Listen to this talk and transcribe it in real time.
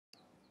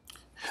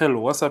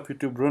Hello, what's up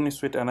YouTube? Ronnie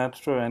with another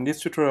tutorial. In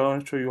this tutorial I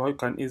want to show you how you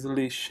can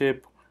easily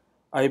shape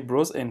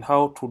eyebrows and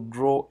how to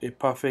draw a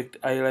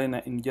perfect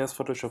eyeliner in just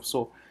Photoshop.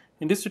 So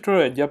in this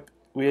tutorial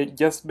we're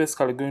just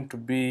basically going to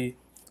be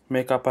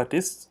makeup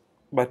artists,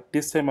 but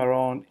this time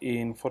around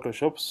in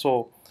Photoshop.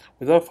 So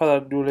without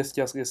further ado, let's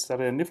just get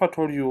started. And if I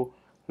told you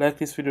like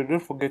this video,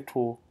 don't forget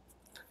to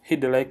hit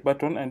the like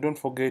button and don't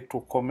forget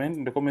to comment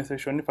in the comment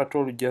section if at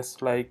all you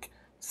just like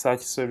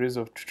such series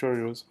of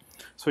tutorials.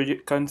 So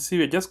you can see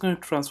we're just going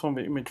to transform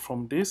the image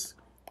from this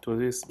to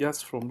this,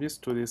 just from this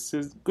to this.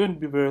 It's going to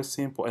be very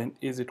simple and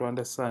easy to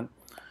understand.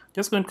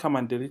 Just going to come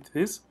and delete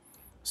this.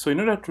 So in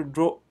order to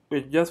draw,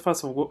 we're just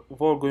first of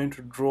all going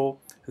to draw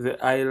the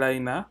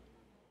eyeliner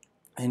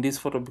in this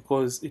photo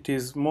because it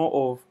is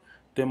more of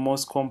the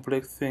most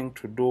complex thing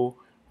to do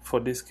for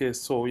this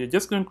case. So you're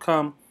just going to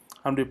come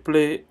and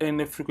replay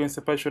any frequency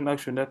separation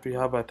action that we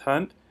have at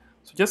hand.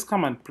 So just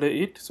come and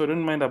play it. So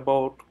don't mind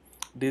about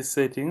these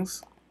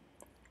settings.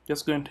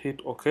 Just going to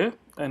hit OK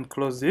and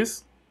close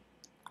this.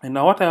 And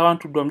now what I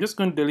want to do, I'm just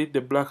going to delete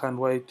the black and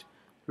white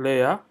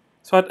layer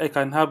so that I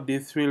can have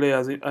these three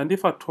layers. And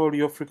if at all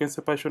your frequency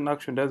separation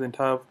action doesn't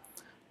have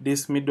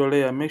this middle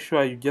layer, make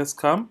sure you just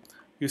come,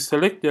 you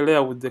select the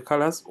layer with the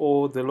colors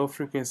or the low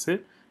frequency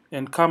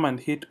and come and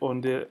hit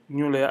on the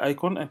new layer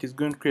icon, and it's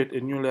going to create a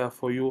new layer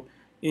for you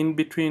in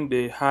between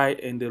the high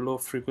and the low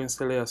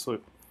frequency layer. So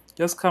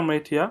just come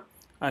right here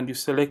and you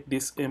select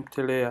this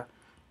empty layer.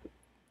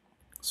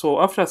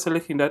 So after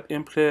selecting that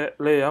empty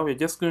layer, we're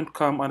just going to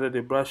come under the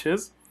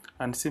brushes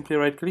and simply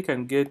right click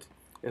and get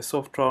a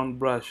soft round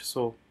brush.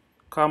 So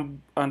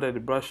come under the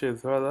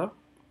brushes rather,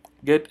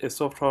 get a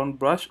soft round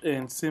brush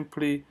and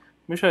simply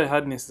make sure your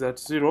hardness is at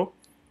 0,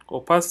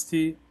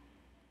 opacity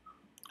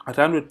at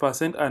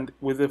 100%, and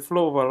with a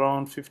flow of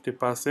around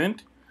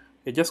 50%.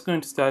 You're just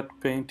going to start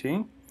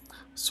painting.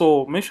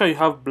 So make sure you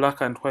have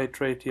black and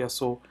white right here.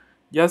 So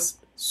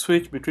just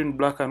switch between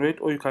black and white,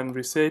 or you can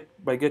reset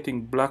by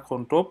getting black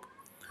on top,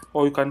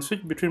 or you can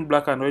switch between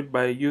black and white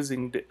by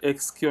using the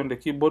X key on the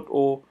keyboard,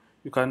 or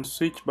you can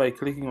switch by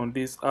clicking on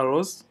these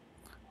arrows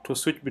to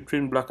switch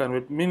between black and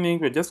white, meaning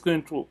we're just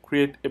going to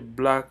create a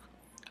black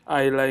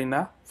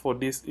eyeliner for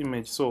this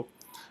image. So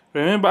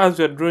remember, as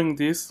we are drawing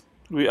this,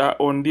 we are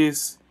on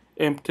this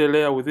empty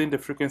layer within the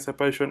frequency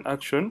separation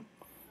action,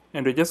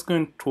 and we're just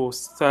going to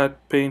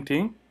start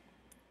painting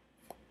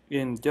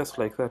in just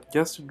like that.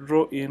 Just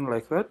draw in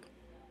like that,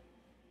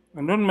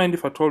 and don't mind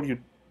if I told you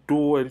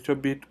do a little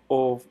bit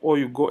of, or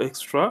you go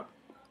extra,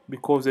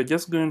 because you're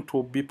just going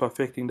to be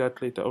perfecting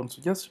that later on.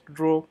 So just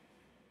draw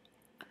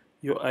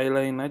your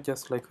eyeliner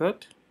just like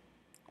that.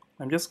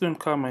 I'm just going to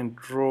come and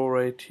draw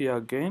right here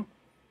again.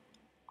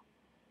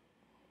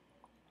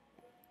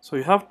 So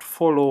you have to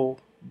follow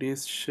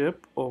this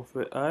shape of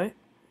the eye,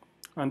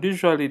 and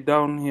usually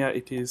down here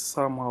it is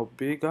somehow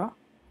bigger,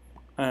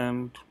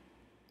 and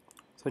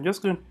so I'm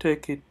just going to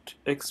take it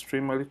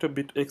extreme, a little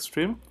bit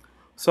extreme.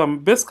 So I'm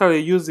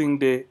basically using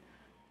the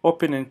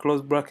open and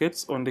close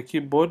brackets on the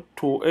keyboard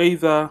to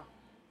either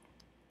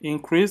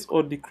increase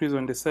or decrease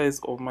on the size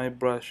of my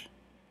brush.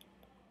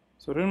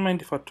 So don't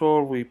mind if at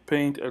all we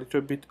paint a little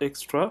bit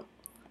extra,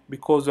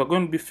 because we're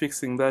going to be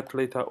fixing that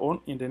later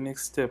on in the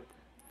next step.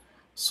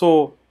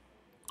 So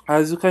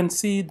as you can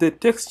see, the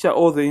texture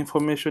or the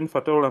information, if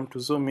at all I'm to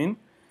zoom in,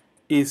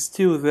 is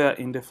still there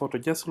in the photo.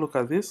 Just look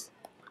at this.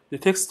 The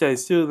texture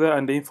is still there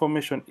and the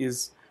information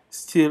is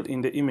still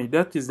in the image.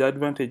 That is the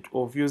advantage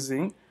of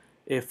using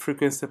a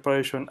frequency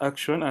separation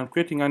action and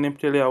creating an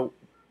empty layer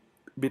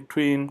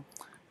between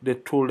the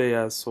two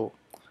layers. So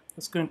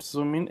let's go to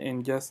zoom in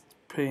and just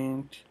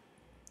paint,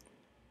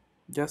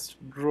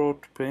 just draw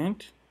to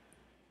paint.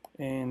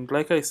 And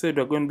like I said,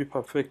 we're going to be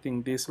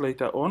perfecting this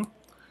later on.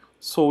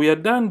 So we are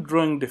done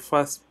drawing the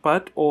first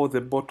part or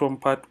the bottom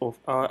part of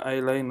our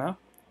eyeliner.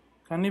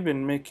 Can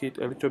even make it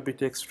a little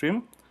bit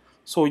extreme.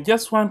 So we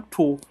just want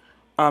to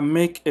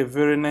make a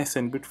very nice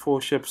and beautiful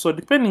shape. So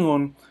depending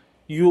on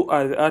you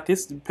as the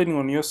artist, depending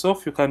on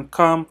yourself, you can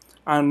come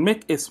and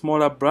make a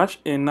smaller brush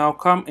and now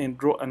come and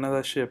draw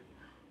another shape.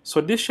 So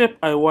this shape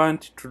I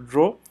want to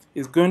draw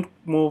is going to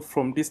move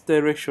from this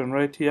direction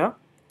right here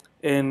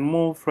and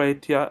move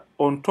right here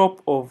on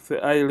top of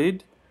the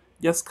eyelid.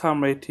 Just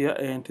come right here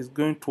and it's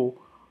going to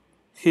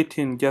hit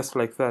in just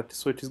like that.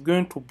 So it is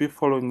going to be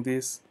following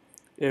this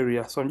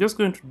area. So I'm just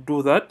going to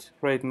do that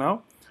right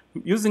now.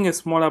 Using a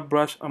smaller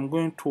brush, I'm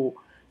going to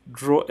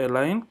draw a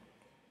line.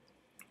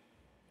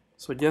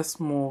 So just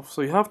move.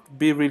 So you have to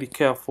be really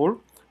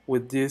careful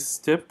with this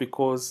step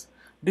because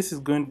this is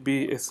going to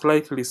be a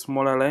slightly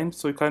smaller line.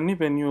 So you can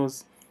even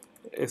use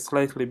a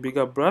slightly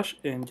bigger brush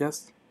and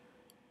just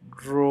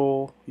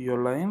draw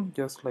your line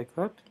just like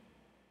that.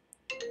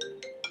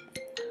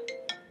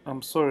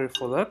 I'm sorry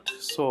for that.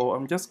 So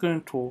I'm just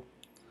going to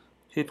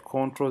hit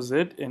Ctrl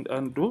Z and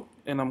undo,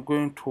 and I'm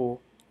going to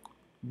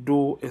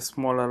do a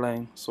smaller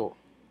line. So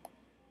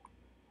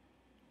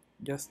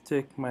just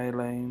take my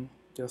line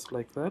just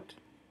like that,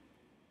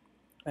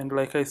 and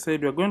like I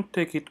said, we're going to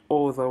take it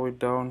all the way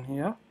down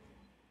here,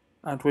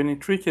 and when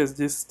it reaches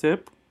this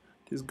step,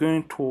 it is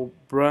going to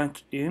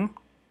branch in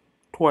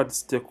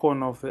towards the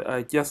corner of the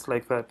eye, just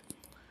like that.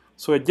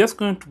 So we're just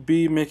going to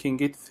be making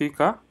it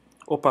thicker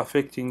or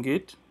perfecting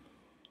it.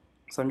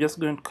 So I'm just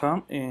going to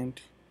come and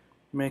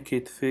make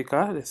it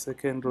thicker, the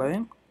second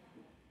line,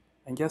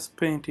 and just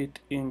paint it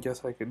in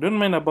just like it. Don't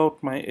mind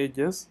about my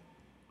edges,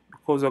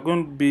 because we're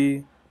going to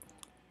be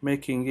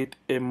making it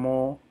a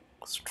more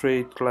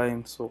straight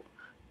line. So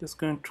just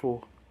going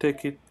to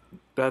take it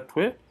that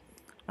way,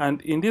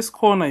 and in this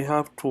corner you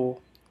have to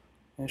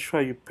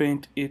ensure you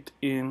paint it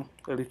in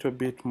a little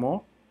bit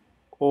more,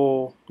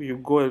 or you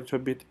go a little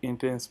bit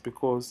intense,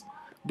 because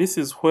this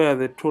is where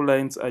the two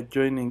lines are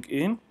joining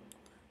in.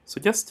 So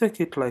just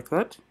take it like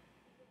that,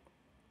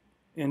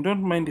 and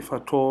don't mind if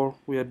at all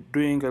we are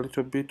doing a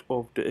little bit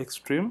of the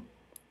extreme,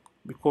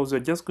 because we're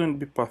just going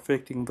to be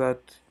perfecting that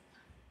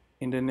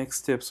in the next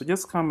step. So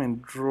just come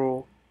and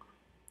draw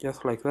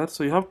just like that.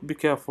 So you have to be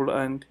careful,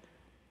 and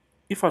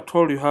if at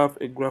all you have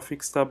a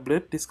graphics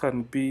tablet, this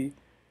can be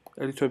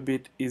a little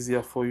bit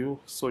easier for you.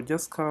 So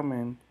just come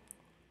and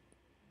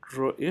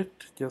draw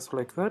it just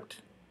like that.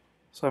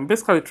 So I'm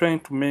basically trying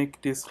to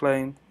make this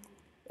line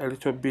a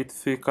little bit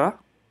thicker.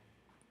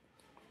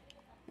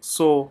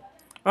 So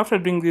after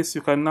doing this,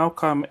 you can now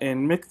come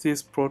and make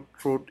this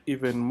protrude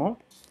even more.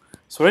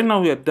 So right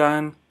now we are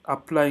done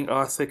applying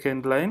our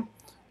second line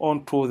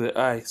onto the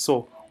eye.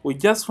 So we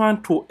just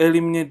want to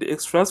eliminate the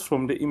extras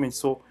from the image.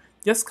 So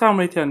just come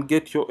right here and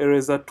get your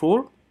eraser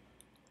tool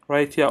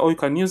right here, or you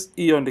can use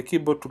E on the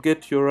keyboard to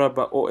get your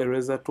rubber or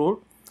eraser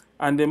tool.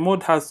 And the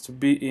mode has to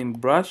be in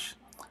brush,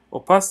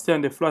 opacity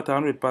and the flat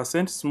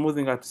 100%,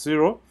 smoothing at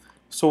 0.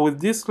 So with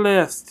this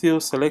layer still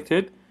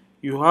selected,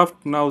 you have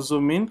to now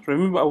zoom in.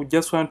 Remember, I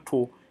just want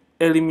to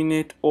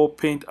eliminate or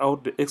paint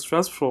out the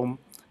extras from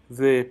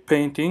the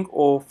painting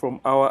or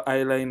from our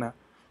eyeliner.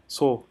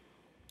 So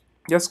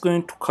just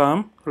going to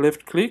come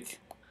left click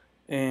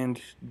and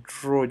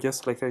draw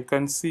just like you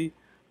can see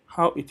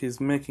how it is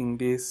making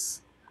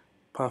this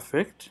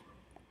perfect,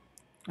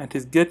 and it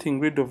is getting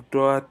rid of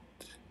that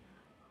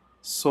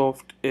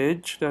soft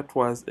edge that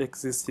was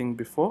existing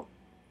before.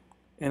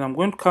 And I'm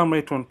going to come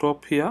right on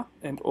top here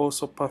and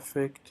also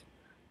perfect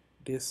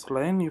this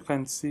line. You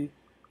can see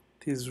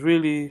it is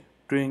really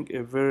doing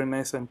a very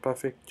nice and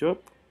perfect job.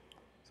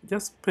 So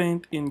just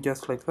paint in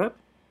just like that,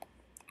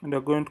 and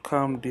I'm going to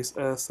come this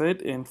other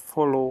side and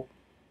follow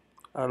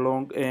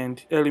along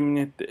and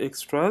eliminate the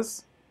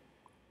extras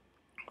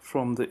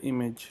from the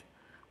image.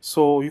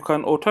 So you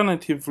can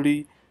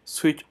alternatively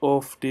switch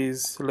off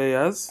these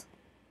layers.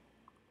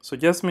 So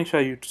just make sure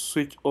you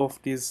switch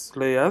off these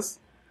layers,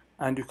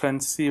 and you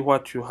can see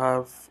what you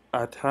have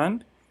at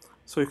hand.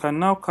 So you can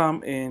now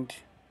come and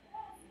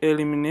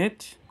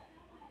eliminate,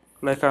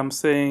 like I'm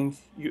saying,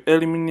 you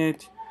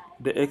eliminate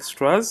the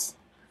extras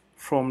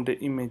from the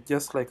image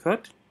just like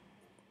that.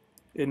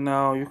 And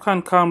now you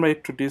can come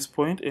right to this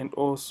point and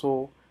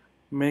also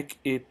make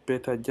it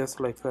better just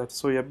like that.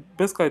 So you're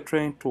basically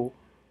trying to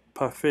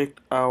perfect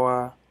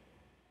our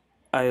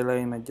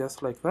eyeliner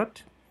just like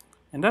that,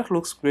 and that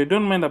looks great.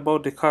 Don't mind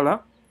about the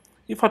color.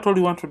 If at all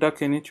you want to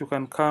darken it, you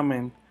can come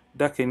and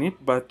darken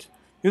it, but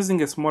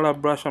using a smaller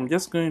brush, I'm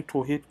just going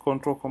to hit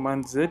Ctrl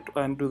Command Z to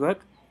undo that,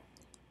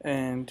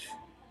 and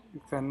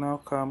you can now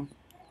come.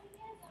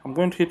 I'm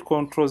going to hit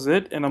Ctrl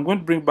Z, and I'm going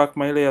to bring back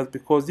my layers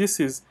because this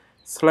is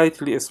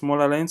slightly a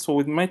smaller line. So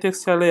with my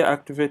texture layer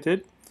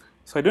activated,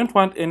 so I don't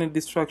want any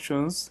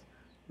distractions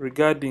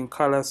regarding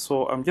color,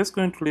 so I'm just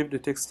going to leave the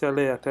texture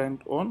layer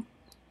turned on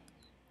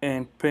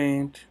and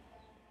paint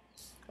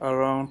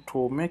around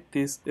to make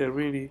this a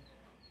really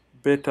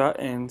better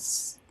and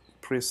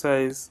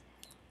precise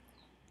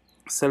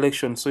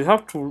selection. So you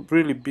have to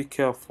really be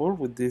careful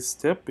with this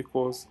step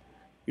because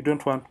you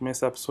don't want to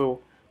mess up.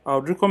 So I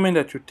would recommend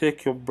that you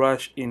take your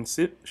brush in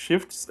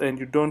shifts and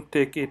you don't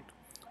take it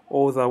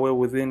all the way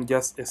within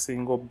just a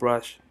single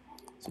brush.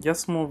 So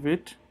just move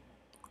it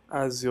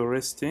as you're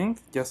resting,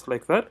 just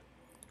like that.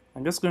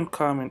 I'm just going to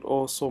come and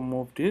also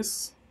move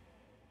this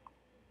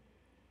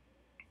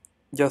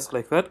just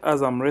like that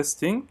as I'm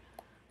resting,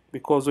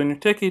 because when you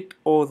take it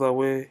all the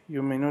way,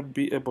 you may not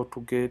be able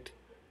to get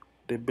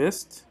the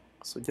best.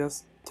 So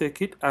just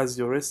take it as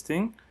you're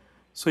resting.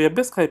 So you're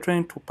basically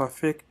trying to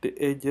perfect the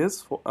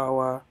edges for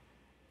our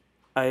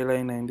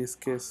eyeliner in this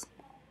case.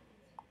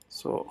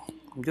 So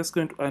I'm just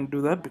going to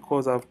undo that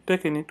because I've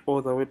taken it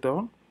all the way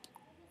down.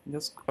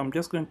 I'm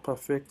just going to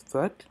perfect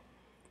that,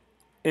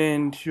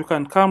 and you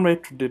can come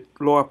right to the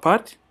lower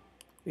part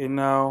and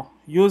now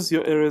use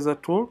your eraser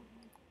tool,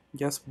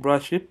 just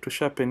brush it to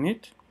sharpen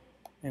it,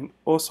 and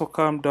also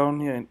come down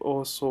here and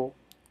also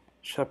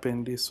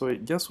sharpen this. So I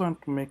just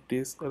want to make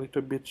this a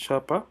little bit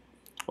sharper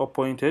or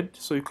pointed.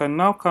 So you can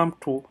now come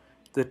to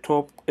the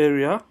top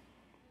area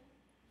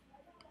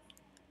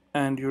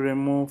and you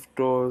remove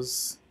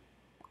those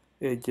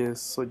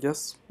edges. So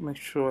just make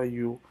sure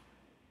you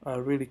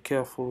are really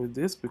careful with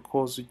this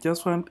because you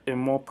just want a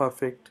more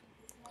perfect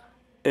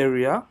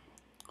area.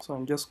 So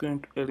I'm just going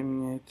to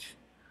eliminate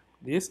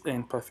this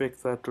and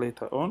perfect that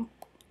later on.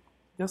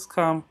 Just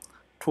come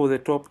to the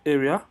top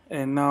area,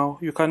 and now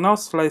you can now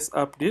slice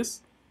up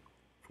this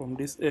from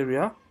this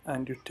area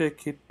and you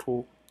take it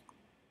to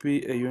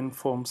be a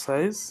uniform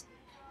size,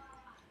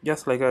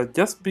 just like that.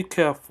 Just be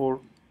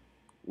careful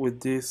with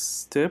this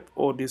step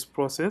or this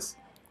process.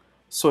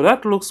 So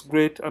that looks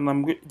great, and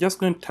I'm just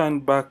going to turn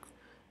back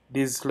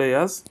these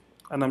layers,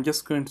 and I'm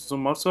just going to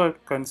zoom out so I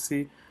can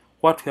see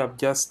what we have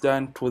just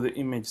done to the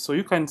image. So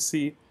you can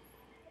see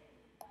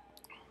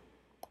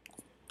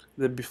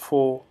the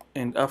before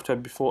and after,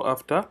 before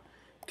after.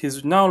 It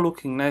is now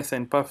looking nice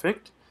and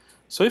perfect.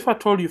 So if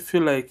at all you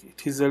feel like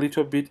it is a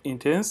little bit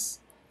intense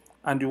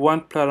and you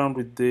want to play around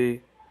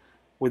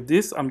with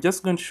this, I'm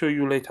just going to show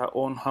you later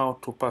on how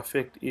to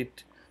perfect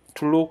it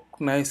to look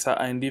nicer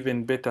and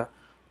even better.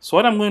 So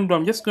what I'm going to do,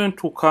 I'm just going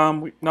to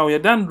come. Now we are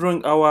done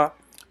drawing our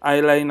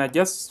eyeliner.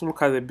 Just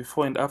look at the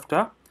before and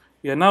after.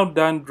 We are now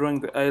done drawing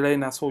the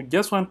eyeliner. So we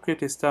just want to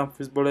create a stamp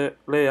visible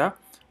layer,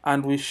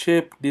 and we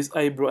shape this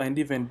eyebrow and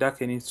even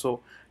darken it. So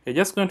you're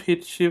just going to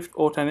hit Shift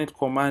Alternate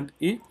Command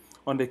E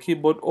on the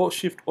keyboard, or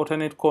Shift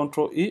Alternate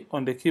Control E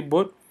on the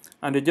keyboard,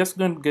 and you're just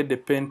going to get the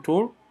pen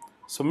tool.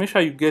 So make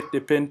sure you get the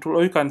pen tool,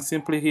 or you can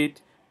simply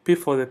hit P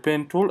for the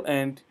pen tool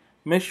and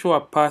make sure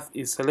a path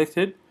is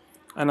selected.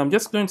 And I'm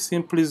just going to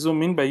simply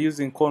zoom in by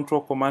using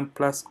Control Command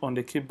Plus on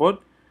the keyboard.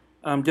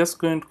 I'm just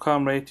going to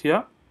come right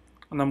here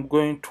and I'm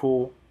going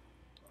to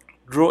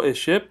draw a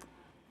shape.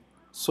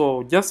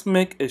 So just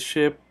make a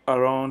shape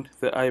around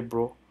the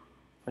eyebrow.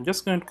 I'm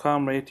just going to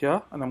come right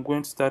here and I'm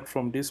going to start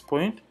from this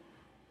point.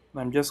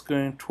 And I'm just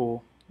going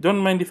to, don't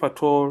mind if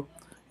at all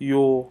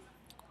you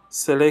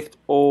select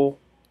or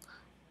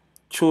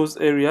choose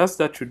areas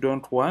that you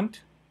don't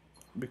want,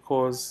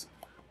 because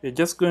you're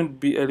just going to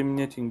be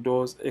eliminating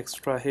those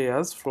extra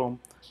hairs from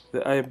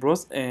the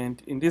eyebrows,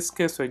 and in this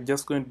case we're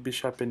just going to be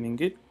sharpening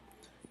it.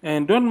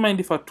 And don't mind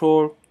if at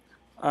all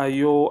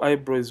your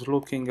eyebrow is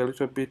looking a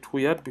little bit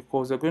weird,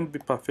 because we're going to be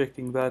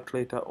perfecting that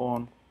later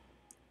on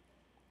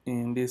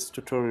in this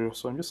tutorial.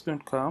 So I'm just going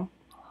to come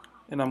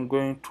and I'm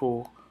going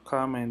to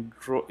come and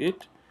draw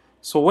it.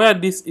 So where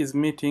this is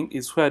meeting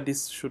is where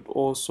this should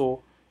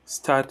also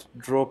start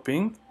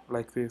dropping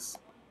like this.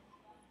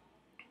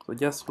 So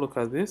just look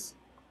at this.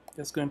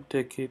 Just going to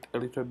take it a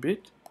little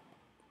bit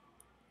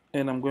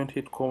and I'm going to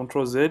hit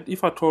Ctrl Z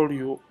if at all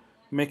you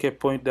make a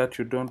point that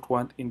you don't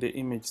want in the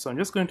image. So I'm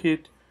just going to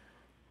hit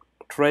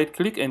right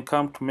click and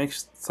come to make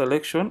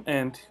selection,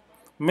 and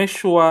make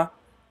sure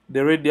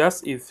the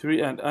radius is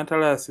 3 and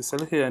anti-alias is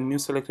selected and new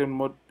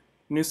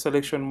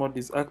selection mode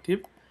is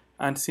active,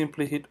 and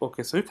simply hit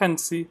OK. So you can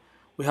see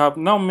we have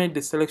now made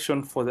the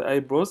selection for the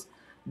eyebrows,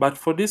 but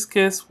for this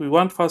case we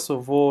want first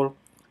of all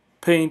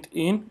paint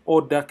in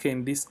or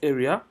darken this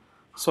area.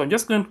 So I'm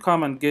just going to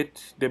come and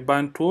get the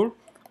band tool,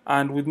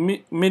 and with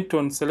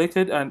mid-tone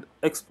selected and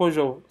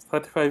exposure of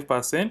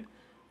 35%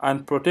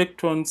 and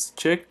protect tones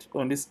checked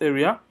on this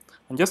area,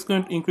 I'm just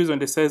going to increase on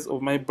the size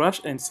of my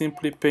brush and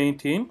simply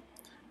paint in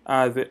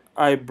the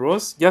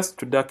eyebrows just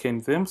to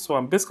darken them. So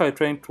I'm basically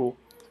trying to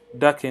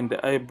darken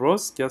the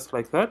eyebrows just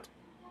like that.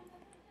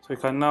 So you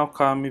can now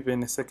come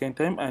even a second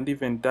time and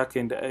even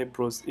darken the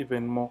eyebrows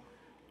even more.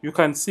 You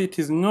can see it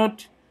is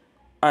not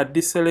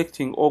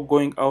deselecting or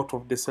going out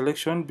of the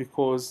selection,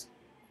 because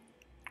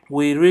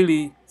we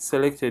really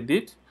selected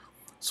it.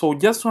 So we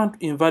just want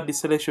to invert the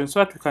selection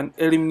so that we can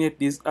eliminate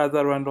these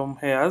other random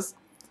hairs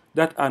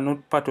that are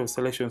not part of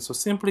selection. So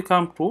simply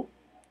come to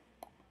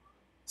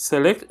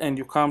select and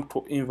you come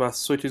to invert.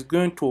 So it is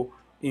going to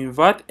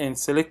invert and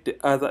select the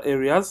other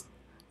areas,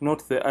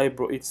 not the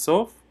eyebrow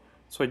itself.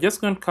 So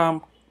just going to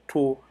come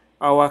to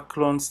our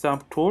clone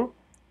stamp tool,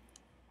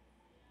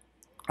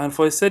 and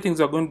for the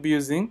settings we're going to be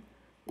using,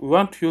 we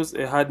want to use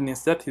a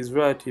hardness that is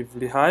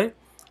relatively high,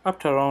 up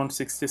to around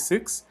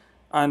 66,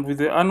 and with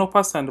the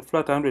anopus and the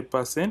flat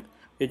 100%,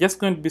 we're just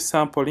going to be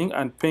sampling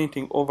and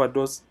painting over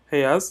those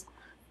hairs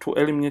to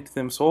eliminate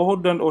them. So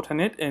hold down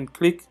alternate and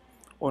click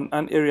on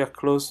an area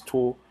close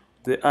to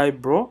the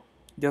eyebrow,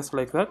 just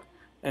like that,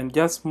 and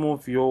just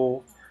move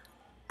your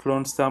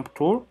clone stamp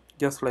tool,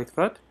 just like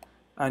that,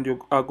 and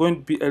you are going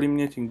to be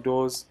eliminating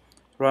those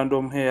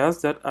random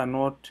hairs that are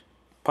not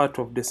part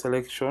of the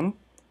selection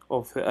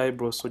of the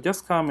eyebrows. So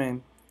just come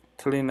and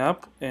clean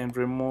up and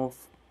remove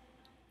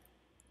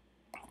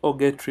or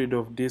get rid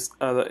of these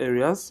other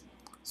areas.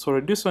 So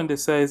reduce on the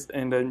size,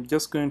 and I'm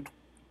just going to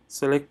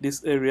select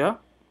this area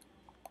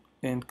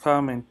and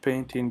come and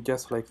paint in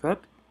just like that.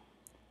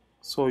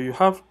 So you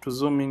have to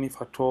zoom in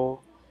if at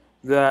all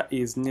there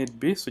is need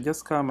be. So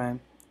just come and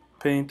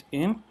paint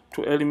in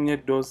to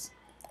eliminate those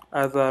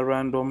other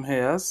random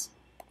hairs.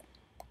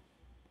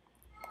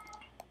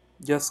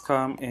 Just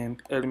come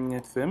and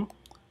eliminate them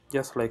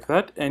just like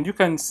that, and you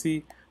can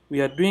see we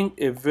are doing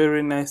a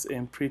very nice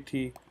and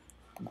pretty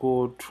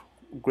good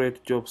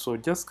great job. So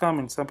just come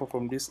and sample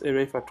from this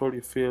area if at all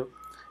you feel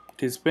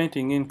it is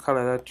painting in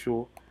color that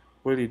you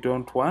really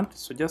don't want.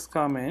 So just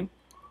come and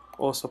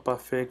also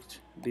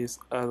perfect these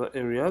other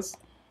areas,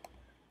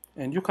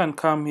 and you can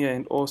come here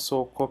and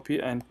also copy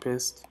and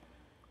paste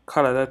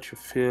color that you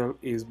feel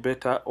is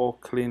better or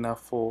cleaner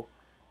for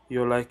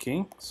your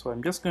liking. So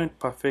I'm just going to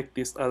perfect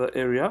this other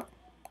area,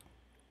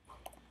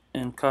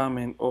 and come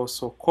and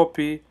also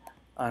copy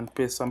and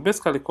paste. So I'm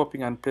basically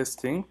copying and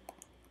pasting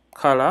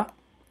color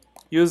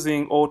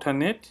using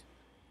alternate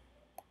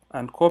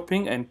and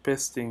copying and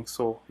pasting.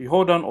 So you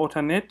hold down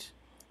alternate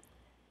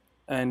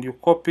and you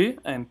copy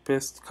and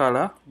paste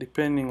color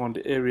depending on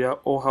the area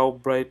or how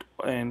bright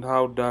and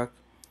how dark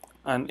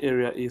an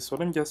area is. So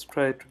let me just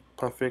try to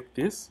perfect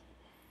this.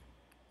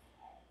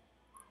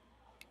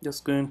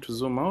 Just going to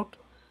zoom out.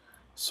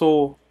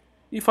 So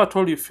if at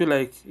all you feel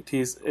like it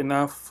is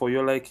enough for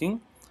your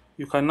liking,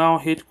 you can now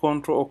hit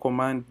Ctrl or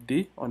Command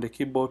D on the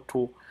keyboard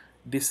to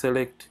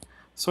deselect.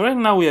 So right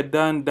now we are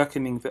done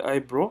darkening the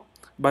eyebrow,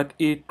 but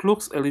it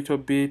looks a little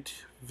bit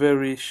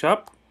very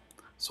sharp.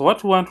 So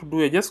what we want to do,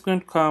 we're just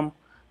going to come,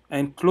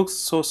 and it looks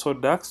so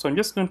dark. So I'm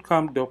just going to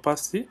come to the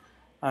opacity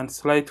and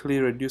slightly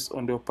reduce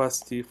on the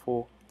opacity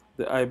for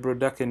the eyebrow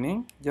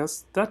darkening.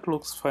 Just that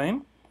looks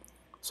fine.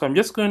 So I'm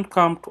just going to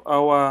come to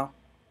our,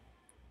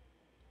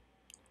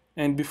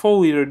 and before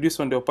we reduce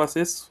on the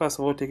opacity, first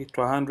of all take it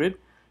to 100.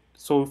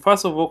 So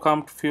first of all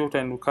come to filter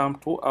and we come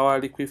to our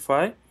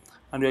liquify,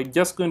 and we're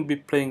just going to be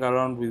playing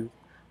around with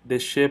the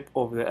shape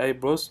of the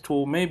eyebrows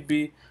to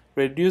maybe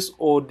reduce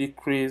or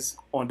decrease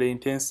on the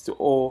intensity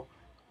or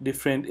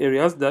different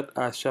areas that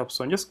are sharp.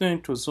 So I'm just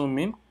going to zoom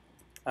in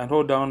and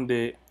hold down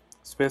the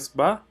space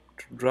bar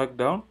to drag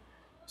down.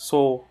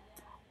 So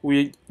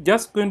we're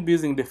just going to be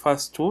using the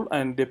first tool,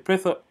 and the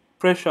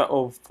pressure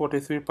of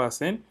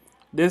 43%,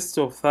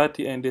 density of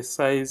 30, and the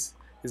size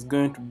is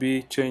going to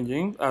be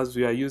changing as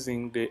we are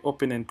using the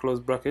open and close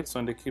brackets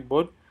on the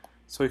keyboard.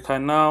 So you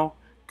can now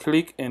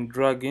click and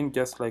drag in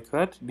just like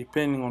that,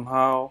 depending on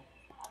how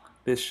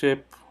the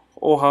shape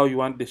or how you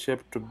want the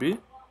shape to be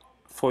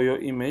for your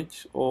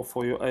image or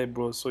for your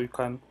eyebrows. So you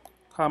can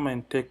come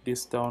and take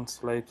this down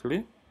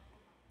slightly,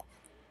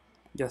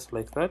 just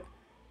like that.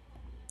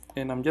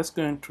 And I'm just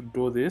going to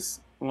do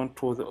this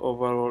onto the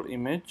overall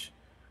image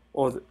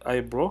or the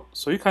eyebrow,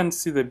 so you can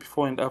see the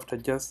before and after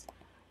just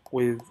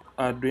with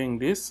doing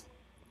this.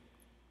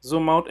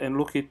 Zoom out and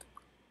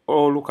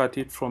look at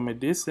it from a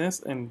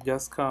distance, and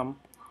just come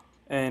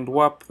and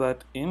warp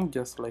that in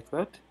just like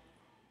that.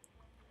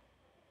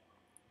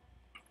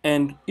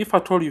 And if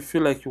at all you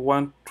feel like you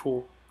want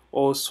to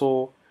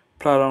also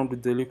play around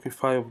with the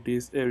liquify of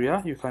this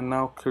area, you can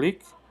now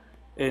click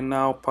and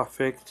now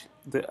perfect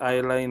the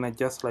eyeliner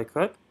just like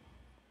that,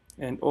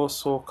 and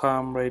also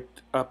come right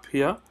up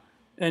here,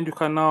 and you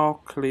can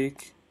now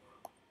click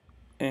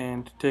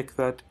and take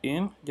that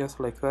in just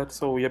like that.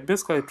 So we are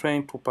basically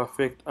trying to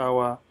perfect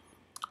our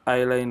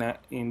eyeliner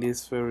in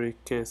this very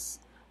case.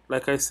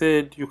 Like I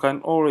said, you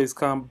can always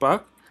come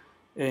back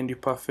and you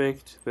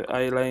perfect the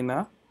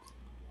eyeliner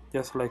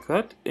just like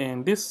that.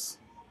 And this,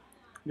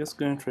 just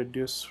going to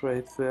reduce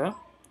right there.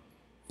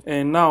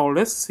 And now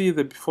let's see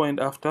the before and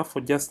after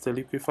for just the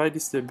liquify.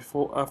 This is the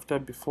before after.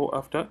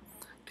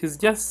 It is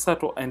just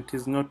subtle and it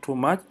is not too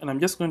much, and I'm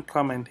just going to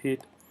come and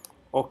hit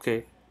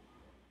OK.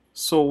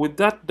 So with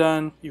that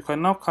done, you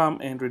can now come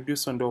and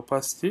reduce on the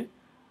opacity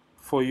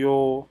for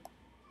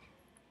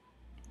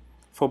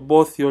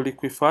both your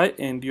liquify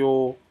and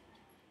your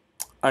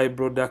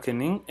eyebrow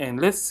darkening.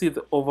 And let's see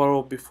the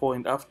overall before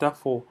and after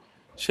for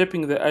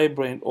shaping the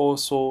eyebrow and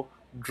also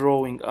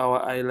drawing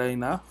our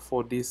eyeliner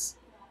for this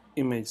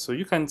image. So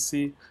you can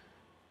see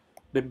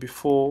the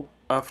before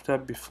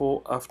after.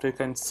 You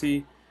can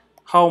see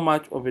how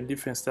much of a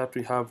difference that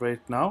we have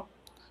right now.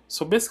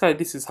 So basically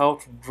this is how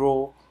to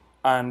draw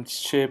and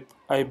shape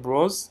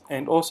eyebrows,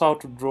 and also how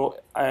to draw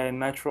a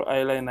natural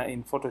eyeliner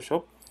in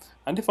Photoshop.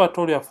 And if at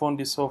all you have found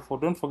this helpful,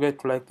 don't forget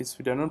to like this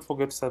video, and don't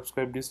forget to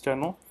subscribe this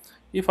channel.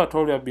 If at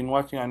all you have been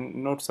watching and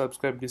not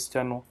subscribed this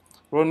channel,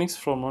 Ronnix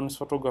from Ronnix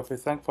Photography,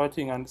 thanks for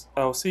watching, and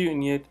I'll see you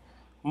in yet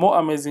more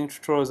amazing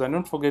tutorials. And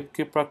don't forget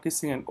to keep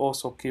practicing and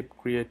also keep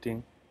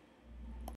creating.